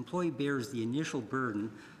context, the employee bears the initial burden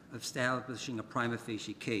of establishing a prima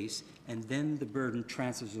facie case, and then the burden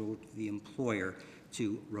transfers over to the employer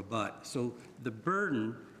to rebut. So the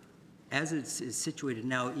burden, as it is situated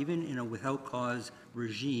now, even in a without cause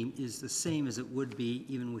regime, is the same as it would be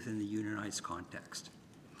even within the unionized context.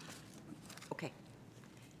 Okay.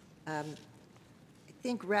 I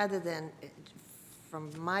think rather than, from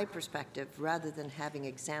my perspective, rather than having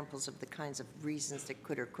examples of the kinds of reasons that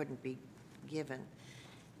could or couldn't be given,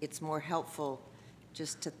 it's more helpful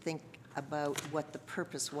just to think about what the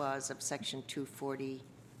purpose was of Section 240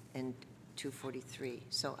 and 243.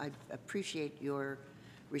 So I appreciate your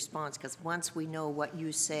response, because once we know what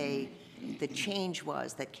you say the change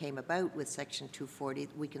was that came about with Section 240,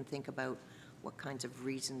 we can think about what kinds of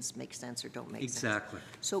reasons make sense or don't make sense. Exactly.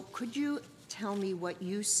 So could you tell me what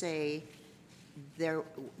you say there,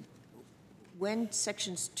 when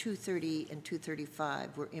Sections 230 and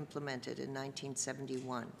 235 were implemented in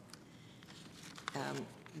 1971,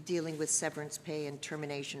 dealing with severance pay and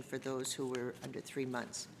termination for those who were under 3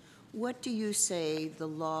 months, what do you say the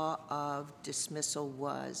law of dismissal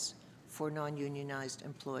was for non-unionized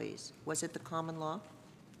employees? Was it the common law?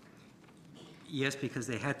 Yes, because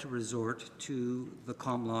they had to resort to the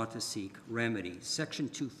common law to seek remedy. Section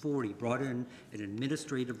 240 brought in an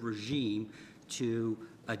administrative regime to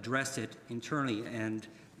address it internally. And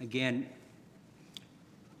again,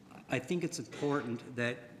 I think it's important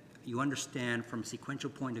that you understand from a sequential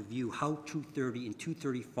point of view how 230 and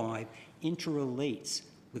 235 interrelates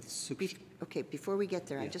with... Okay, before we get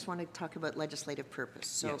there, Yes. I just want to talk about legislative purpose.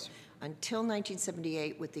 So Yes. until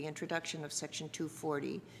 1978, with the introduction of Section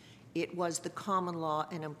 240, it was the common law,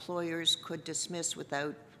 and employers could dismiss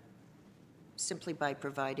without, simply by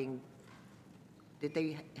providing, did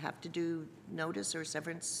they have to do notice or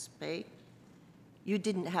severance pay? You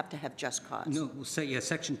didn't have to have just cause. No, we'll say, yeah,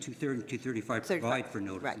 Section 230 and 235 provide for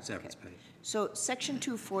notice Right, and severance okay. pay. So Section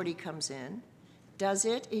 240 comes in. Does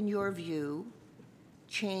it, in your view,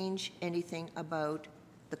 change anything about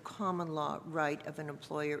the common law right of an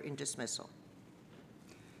employer in dismissal?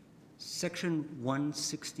 Section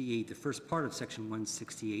 168, the first part of Section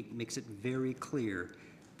 168, makes it very clear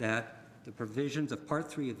that the provisions of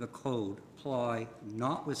Part 3 of the Code apply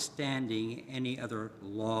notwithstanding any other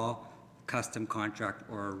law, custom, contract,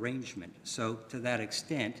 or arrangement. So to that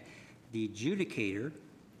extent, the adjudicator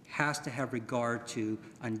has to have regard to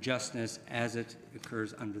unjustness as it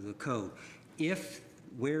occurs under the Code. If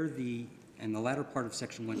where the, and the latter part of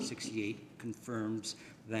Section 168 confirms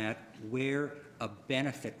that where a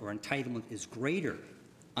benefit or entitlement is greater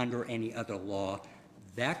under any other law,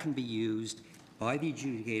 that can be used by the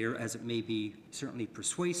adjudicator, as it may be certainly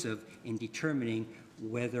persuasive in determining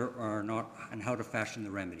whether or not and how to fashion the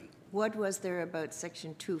remedy. What was there about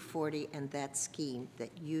Section 240 and that scheme that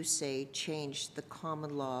you say changed the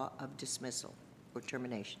common law of dismissal or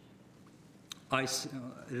termination? It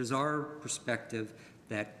is our perspective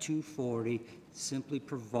that 240 simply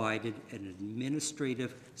provided an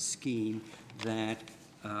administrative scheme that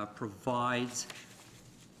provides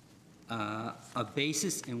a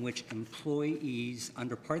basis in which employees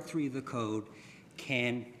under Part 3 of the Code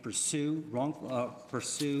can pursue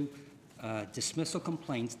dismissal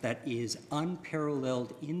complaints that is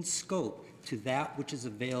unparalleled in scope to that which is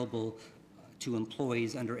available to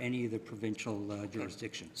employees under any of the provincial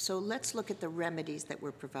jurisdictions. So let's look at the remedies that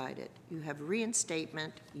were provided. You have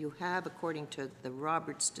reinstatement. You have, according to the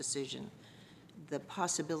Roberts decision, the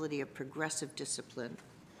possibility of progressive discipline.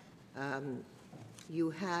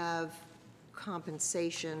 You have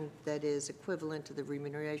compensation that is equivalent to the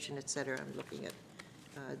remuneration, et cetera. I'm looking at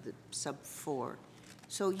the sub 4.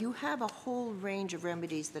 So you have a whole range of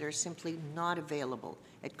remedies that are simply not available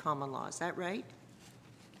at common law. Is that right?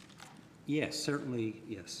 Yes, certainly,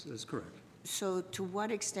 yes, that's correct. So to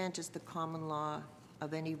what extent is the common law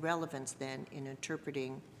of any relevance then in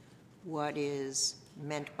interpreting what is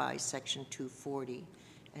meant by Section 240?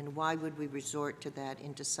 And why would we resort to that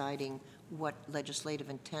in deciding what legislative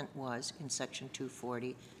intent was in Section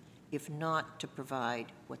 240, if not to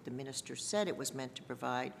provide what the minister said it was meant to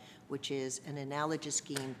provide, which is an analogous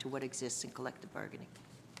scheme to what exists in collective bargaining?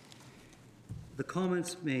 The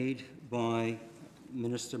comments made by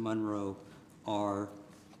Minister Munro are,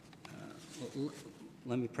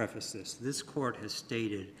 let me preface this. This court has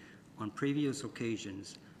stated on previous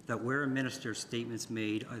occasions that where a minister's statements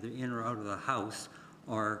made either in or out of the House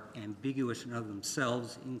are ambiguous in of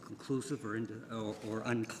themselves, inconclusive or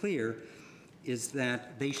unclear, is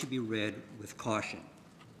that they should be read with caution.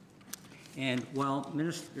 And while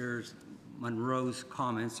Minister Munro's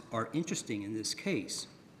comments are interesting in this case,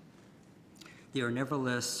 there are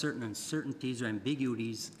nevertheless certain uncertainties or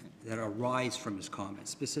ambiguities that arise from his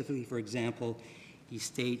comments. Specifically, for example, he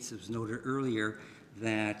states, as was noted earlier,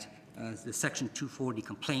 that the Section 240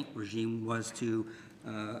 complaint regime was to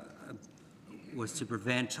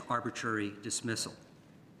prevent arbitrary dismissal.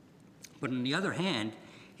 But on the other hand,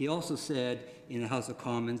 he also said in the House of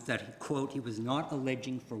Commons that, quote, he was not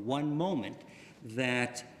alleging for one moment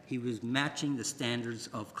that he was matching the standards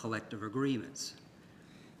of collective agreements.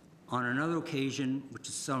 On another occasion, which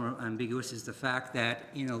is somewhat ambiguous, is the fact that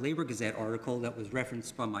in a Labour Gazette article that was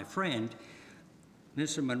referenced by my friend,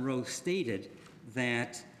 Mr. Munro stated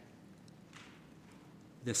that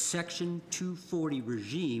the Section 240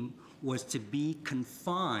 regime was to be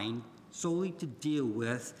confined solely to deal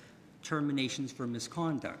with terminations for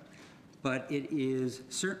misconduct. But it is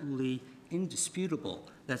certainly indisputable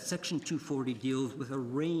that Section 240 deals with a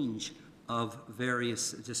range of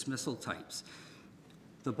various dismissal types.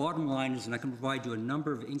 The bottom line is, and I can provide you a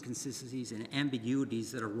number of inconsistencies and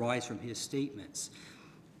ambiguities that arise from his statements.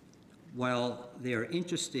 While they are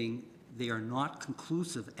interesting, they are not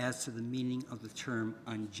conclusive as to the meaning of the term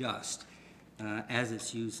unjust as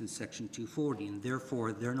it's used in Section 240, and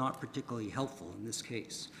therefore they're not particularly helpful in this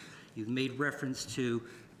case. You've made reference to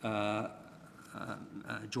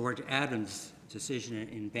George Adams' decision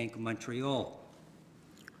in Bank of Montreal.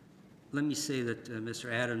 Let me say that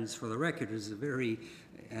Mr. Adams, for the record, is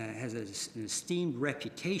has an esteemed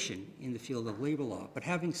reputation in the field of labor law. But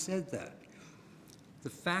having said that, the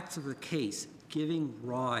facts of the case giving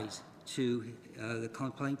rise to the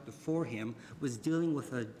complaint before him was dealing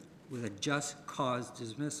with a just cause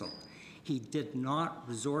dismissal. He did not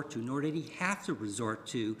resort to, nor did he have to resort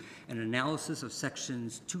to, an analysis of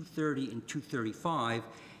Sections 230 and 235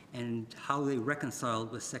 and how they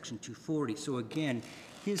reconciled with Section 240. So again,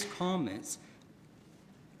 his comments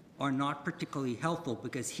are not particularly helpful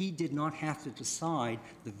because he did not have to decide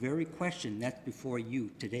the very question that's before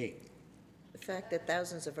you today. The fact that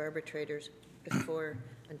thousands of arbitrators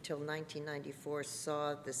until 1994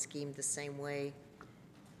 saw the scheme the same way,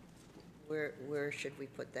 where should we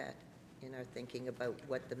put that in our thinking about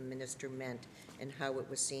what the minister meant and how it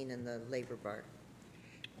was seen in the labor bar?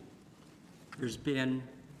 There's been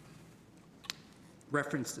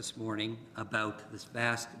reference this morning about this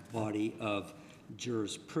vast body of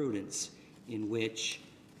jurisprudence in which,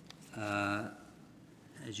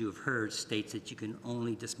 as you have heard, states that you can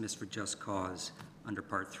only dismiss for just cause under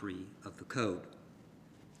Part 3 of the Code.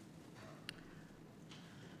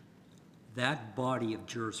 That body of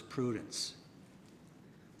jurisprudence,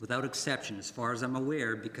 without exception, as far as I'm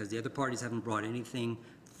aware, because the other parties haven't brought anything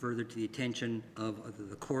further to the attention of either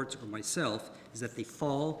the courts or myself, is that they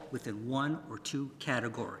fall within one or two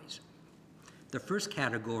categories. The first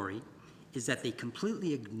category is that they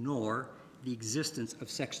completely ignore the existence of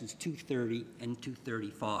Sections 230 and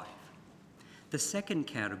 235. The second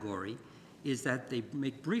category is that they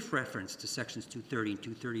make brief reference to Sections 230 and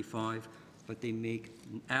 235, but they make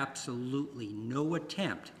absolutely no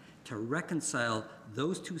attempt to reconcile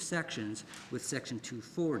those two sections with Section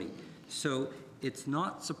 240. So it's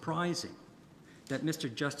not surprising that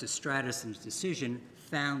Mr. Justice Stratus's decision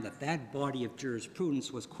found that that body of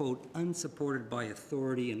jurisprudence was, quote, unsupported by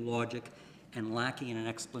authority and logic and lacking in an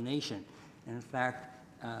explanation. And in fact,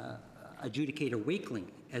 adjudicator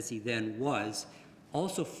Wakeling, as he then was,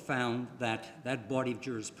 also found that that body of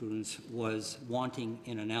jurisprudence was wanting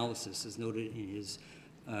in analysis, as noted in his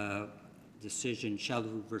decision,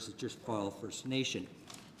 Shalhoub versus Just-File First Nation.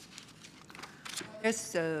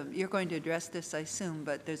 You're going to address this, I assume,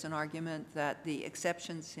 but there's an argument that the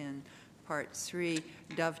exceptions in Part 3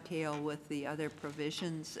 dovetail with the other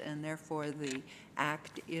provisions, and therefore the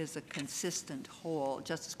Act is a consistent whole.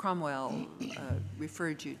 Justice Cromwell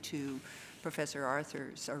referred you to Professor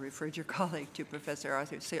Arthur's, or referred your colleague to Professor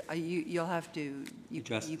Arthur's. So you'll have to, you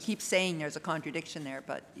keep saying there's a contradiction there,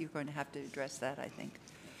 but you're going to have to address that, I think.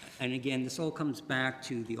 And again, this all comes back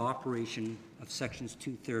to the operation of Sections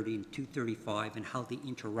 230 and 235 and how they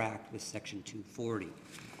interact with Section 240.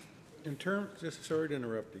 In terms, just sorry to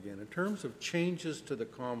interrupt again, in terms of changes to the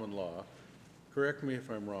common law, correct me if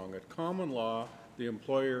I'm wrong, at common law, the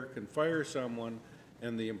employer can fire someone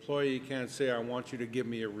and the employee can't say, I want you to give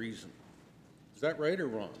me a reason. Is that right or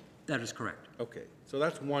wrong? That is correct. Okay, so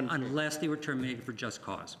that's one thing. Unless they were terminated for just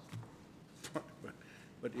cause.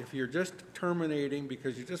 But if you're just terminating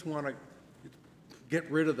because you just want to get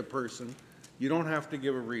rid of the person, you don't have to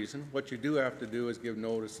give a reason. What you do have to do is give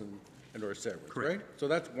notice and or severance, Correct. right? So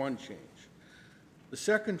that's one change. The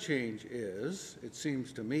second change is, it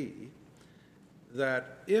seems to me,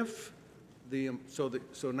 that if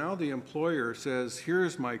so now the employer says,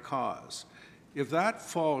 here's my cause. If that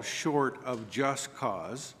falls short of just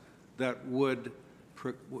cause, that would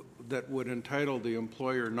entitle the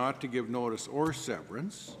employer not to give notice or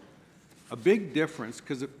severance. A big difference,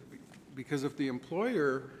 because if the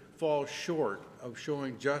employer falls short of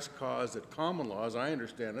showing just cause at common law, as I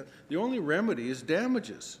understand it, the only remedy is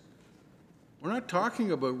damages. We're not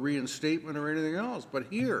talking about reinstatement or anything else, but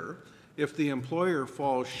here, if the employer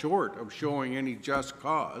falls short of showing any just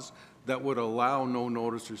cause that would allow no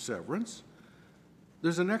notice or severance,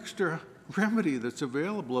 there's an extra remedy that's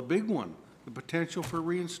available, a big one, the potential for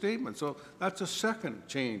reinstatement. So that's a second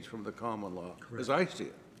change from the common law, as I see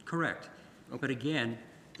it. Correct. Okay. But again,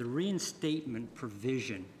 the reinstatement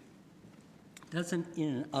provision doesn't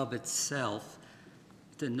in and of itself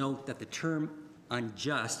denote that the term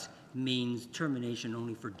unjust means termination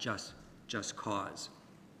only for just cause.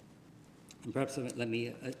 And perhaps let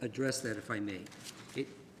me address that if I may.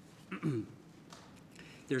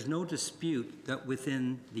 There's no dispute that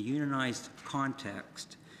within the unionized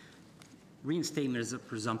context, reinstatement is a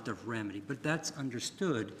presumptive remedy, but that's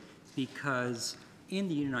understood because in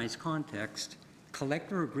the unionized context,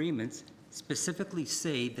 collective agreements specifically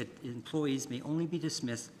say that employees may only be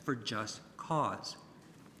dismissed for just cause.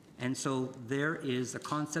 And so there is the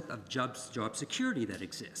concept of job security that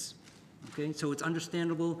exists. Okay, so it's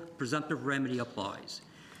understandable, presumptive remedy applies.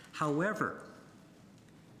 However,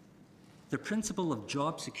 the principle of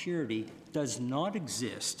job security does not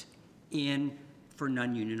exist for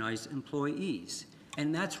non-unionized employees,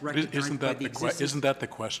 and that's recognized by the existence. Isn't that the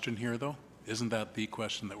question here, though? Isn't that the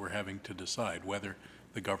question that we're having to decide, whether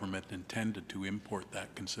the government intended to import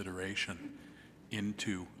that consideration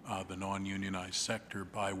into the non-unionized sector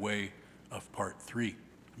by way of Part 3?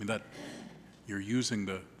 I mean, that you're using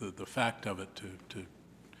the fact of it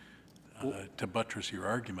to buttress your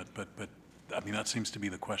argument, but I mean, that seems to be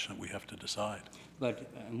the question that we have to decide.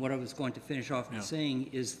 But what I was going to finish off with saying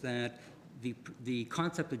is that the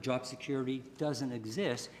concept of job security doesn't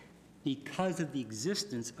exist because of the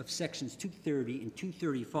existence of sections 230 and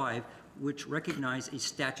 235, which recognize a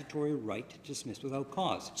statutory right to dismiss without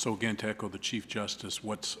cause. So again, to echo the Chief Justice,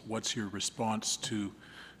 what's your response to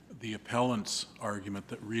the appellant's argument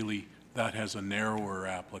that really that has a narrower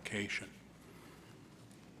application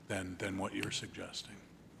than what you're suggesting?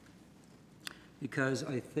 Because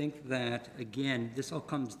I think that, again, this all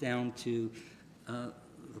comes down to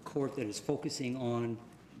the court that is focusing on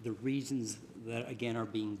the reasons that, again, are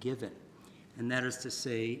being given. And that is to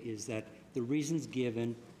say is that the reasons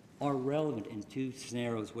given are relevant in two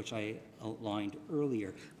scenarios, which I outlined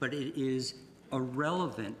earlier, but it is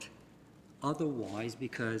irrelevant otherwise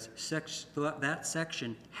because that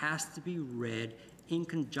section has to be read in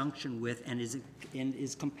conjunction with and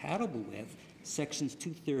is compatible with sections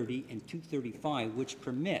 230 and 235, which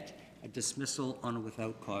permit a dismissal on a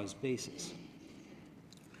without cause basis.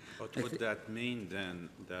 But would that mean then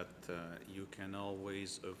that you can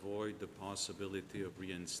always avoid the possibility of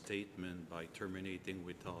reinstatement by terminating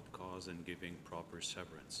without cause and giving proper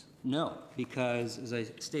severance? No, because as I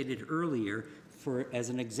stated earlier, as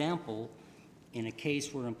an example, in a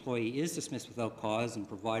case where an employee is dismissed without cause and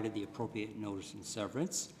provided the appropriate notice and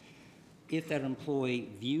severance, if that employee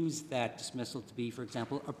views that dismissal to be, for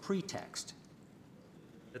example, a pretext.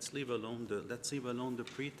 Let's leave alone the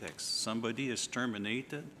pretext. Somebody is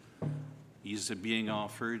terminated. He's being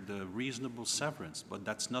offered a reasonable severance, but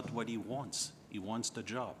that's not what he wants. He wants the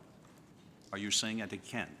job. Are you saying that he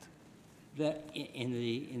can't? That in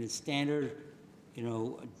the standard,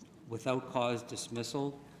 without cause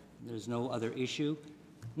dismissal, there's no other issue.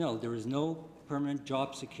 No, there is no permanent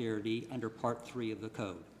job security under Part 3 of the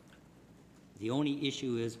Code. The only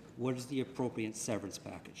issue is what is the appropriate severance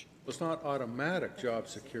package. It's not automatic job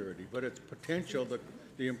security, but it's potential that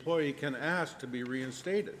the employee can ask to be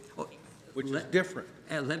reinstated, which is different.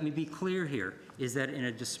 Let me be clear here, is that in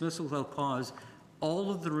a dismissal without cause,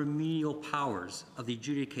 all of the remedial powers of the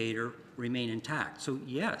adjudicator remain intact. So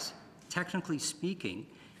yes, technically speaking,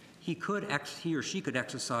 he or she could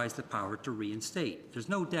exercise the power to reinstate. There's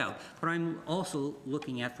no doubt. But I'm also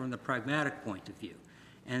looking at from the pragmatic point of view.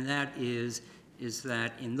 And that is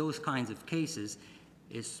that in those kinds of cases,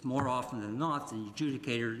 it's more often than not, the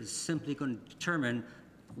adjudicator is simply going to determine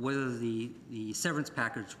whether the severance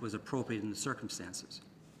package was appropriate in the circumstances.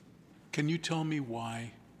 Can you tell me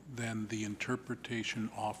why, then, the interpretation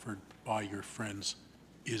offered by your friends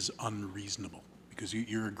is unreasonable? Because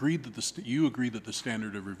you agreed that you agree that the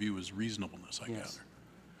standard of review is reasonableness, I Yes. gather.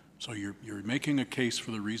 So you're making a case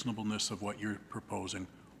for the reasonableness of what you're proposing.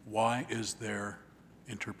 Why is their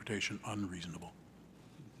interpretation unreasonable?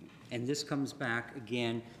 And this comes back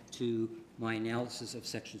again to my analysis of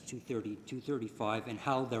sections 230, 235, and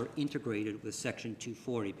how they're integrated with section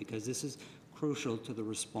 240, because this is crucial to the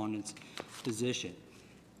respondent's position.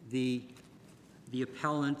 The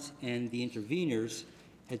appellant and the interveners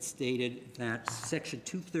had stated that section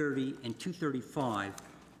 230 and 235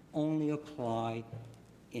 only apply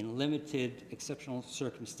in limited exceptional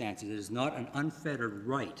circumstances. It is not an unfettered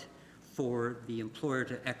right for the employer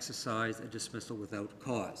to exercise a dismissal without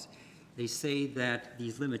cause. They say that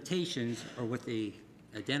these limitations, or what they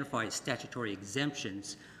identify as statutory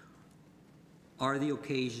exemptions, are the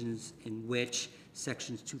occasions in which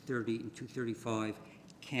sections 230 and 235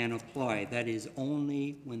 can apply. That is,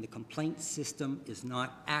 only when the complaint system is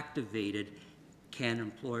not activated can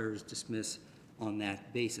employers dismiss on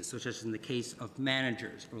that basis, such as in the case of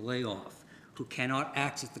managers or layoff who cannot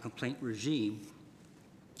access the complaint regime.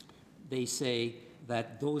 They say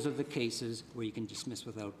that those are the cases where you can dismiss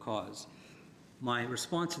without cause. My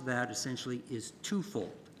response to that essentially is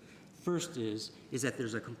twofold. First is that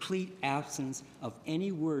there's a complete absence of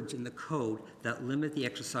any words in the code that limit the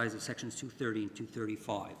exercise of sections 230 and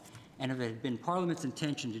 235. And if it had been Parliament's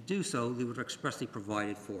intention to do so, they would have expressly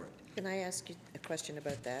provided for it. Can I ask you a question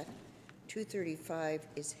about that? 235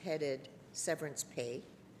 is headed severance pay,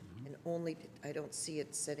 and only, I don't see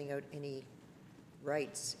it setting out any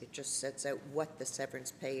rights. It just sets out what the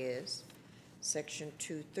severance pay is. Section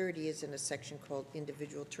 230 is in a section called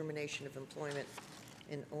individual termination of employment,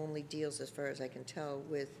 and only deals, as far as I can tell,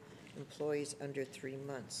 with employees under 3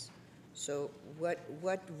 months. So what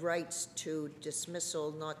rights to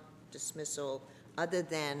dismissal, not dismissal, other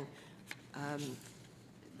than a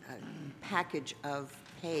package of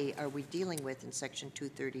pay are we dealing with in section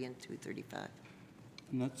 230 and 235?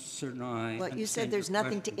 I'm not certain I Well, you said understand there's your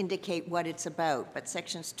nothing to question. indicate what it's about, but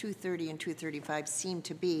sections 230 and 235 seem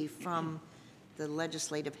to be from the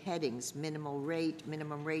legislative headings: minimum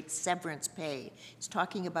rate, severance pay. It's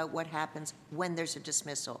talking about what happens when there's a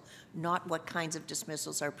dismissal, not what kinds of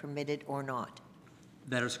dismissals are permitted or not.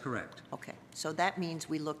 That is correct. Okay, so that means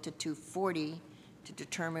we looked at 240 to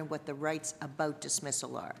determine what the rights about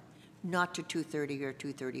dismissal are, not to 230 or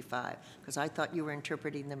 235, because I thought you were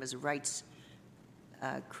interpreting them as rights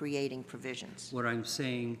creating provisions. What I'm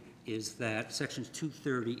saying is that sections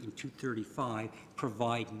 230 and 235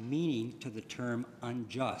 provide meaning to the term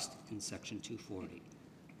unjust in section 240.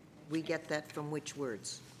 We get that from which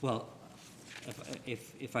words? Well,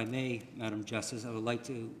 if I may, Madam Justice, I would like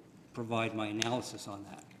to provide my analysis on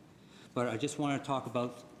that. But I just want to talk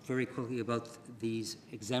about very quickly about these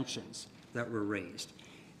exemptions that were raised.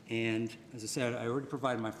 And as I said, I already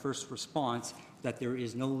provided my first response that there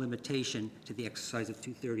is no limitation to the exercise of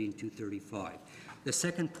 230 and 235. The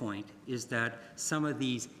second point is that some of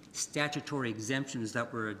these statutory exemptions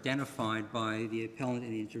that were identified by the appellant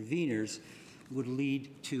and the interveners would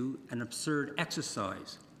lead to an absurd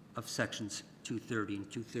exercise of sections 230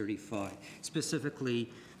 and 235.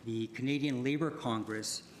 Specifically, the Canadian Labour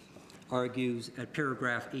Congress argues at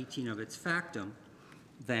paragraph 18 of its factum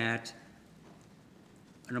that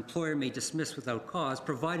an employer may dismiss without cause,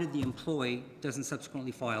 provided the employee doesn't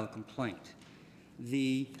subsequently file a complaint.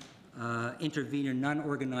 The intervener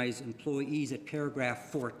non-organized employees at paragraph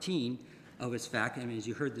 14 of its factum, as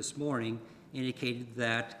you heard this morning, indicated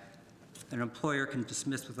that an employer can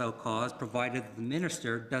dismiss without cause, provided the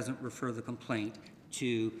minister doesn't refer the complaint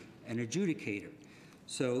to an adjudicator.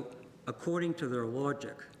 So, according to their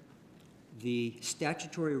logic, the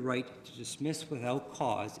statutory right to dismiss without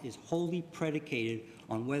cause is wholly predicated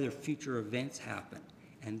on whether future events happen.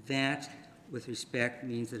 And that, with respect,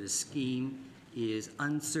 means that a scheme is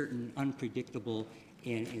uncertain, unpredictable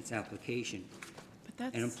in its application. But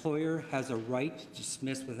that's, An employer has a right to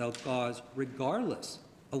dismiss without cause regardless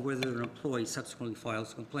of whether an employee subsequently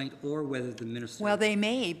files a complaint or whether the minister... Well, they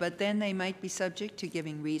may, but then they might be subject to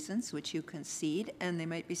giving reasons, which you concede, and they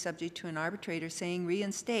might be subject to an arbitrator saying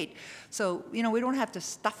reinstate. So, you know, we don't have to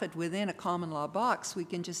stuff it within a common law box. We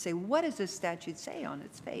can just say, what does this statute say on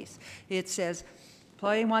its face? It says,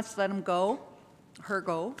 employee wants to let him go, her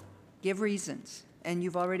go, give reasons. And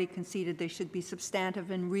you've already conceded there should be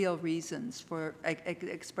substantive and real reasons for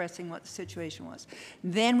expressing what the situation was.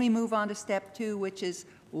 Then we move on to step 2, which is,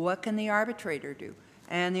 what can the arbitrator do?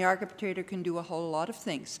 And the arbitrator can do a whole lot of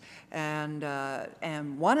things. And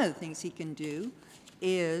one of the things he can do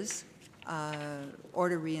is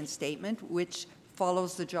order reinstatement, which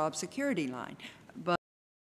follows the job security line.